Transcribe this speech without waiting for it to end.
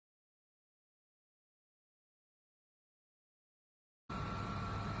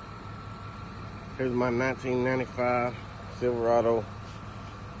Here's my 1995 Silverado.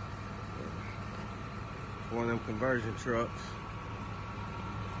 One of them conversion trucks.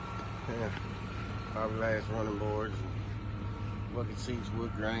 Yeah, fiberglass running boards, bucket seats,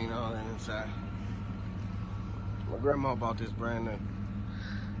 wood grain, all that inside. My grandma bought this brand new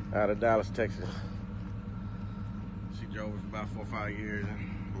out of Dallas, Texas. She drove it for about 4 or 5 years, and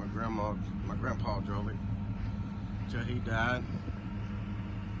my grandpa drove it till he died.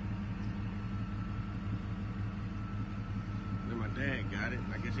 Then my dad got it.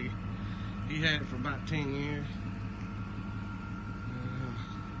 I guess he had it for about 10 years.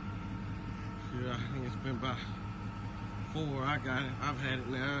 I think it's been about 4 I got it. I've had it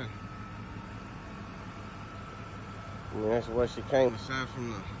now. And that's where she came. Aside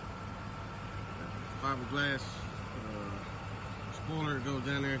from the fiberglass spoiler that goes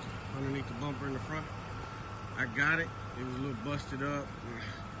down there underneath the bumper in the front. I got it. It was a little busted up.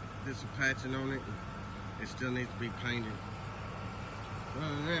 Did some patching on it. It still needs to be painted. But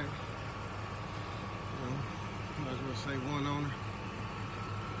other than that, might as well say one owner.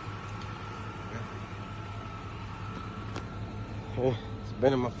 It's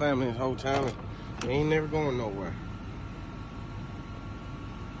been in my family this whole time, and it ain't never going nowhere.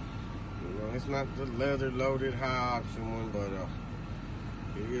 You know, it's not the leather loaded high option one, but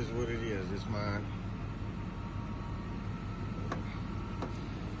it is what it is. It's mine.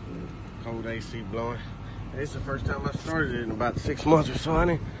 Cold AC blowing. It's the first time I started it in about 6 months or so. I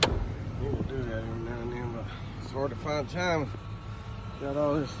need to do that every now and then, but it's hard to find time. Got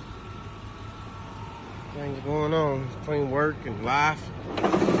all this things going on between work and life. I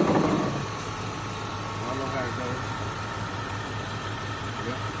know how it goes.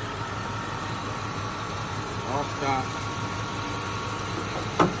 Yep. All stop.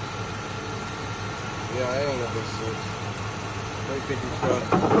 Yeah, I ain't no big 350 truck.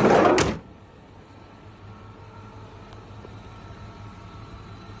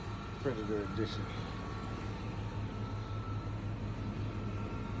 Predator edition.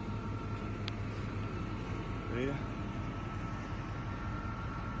 Yeah.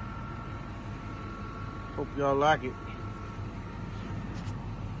 Hope y'all like it.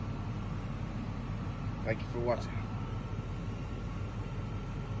 Thank you for watching.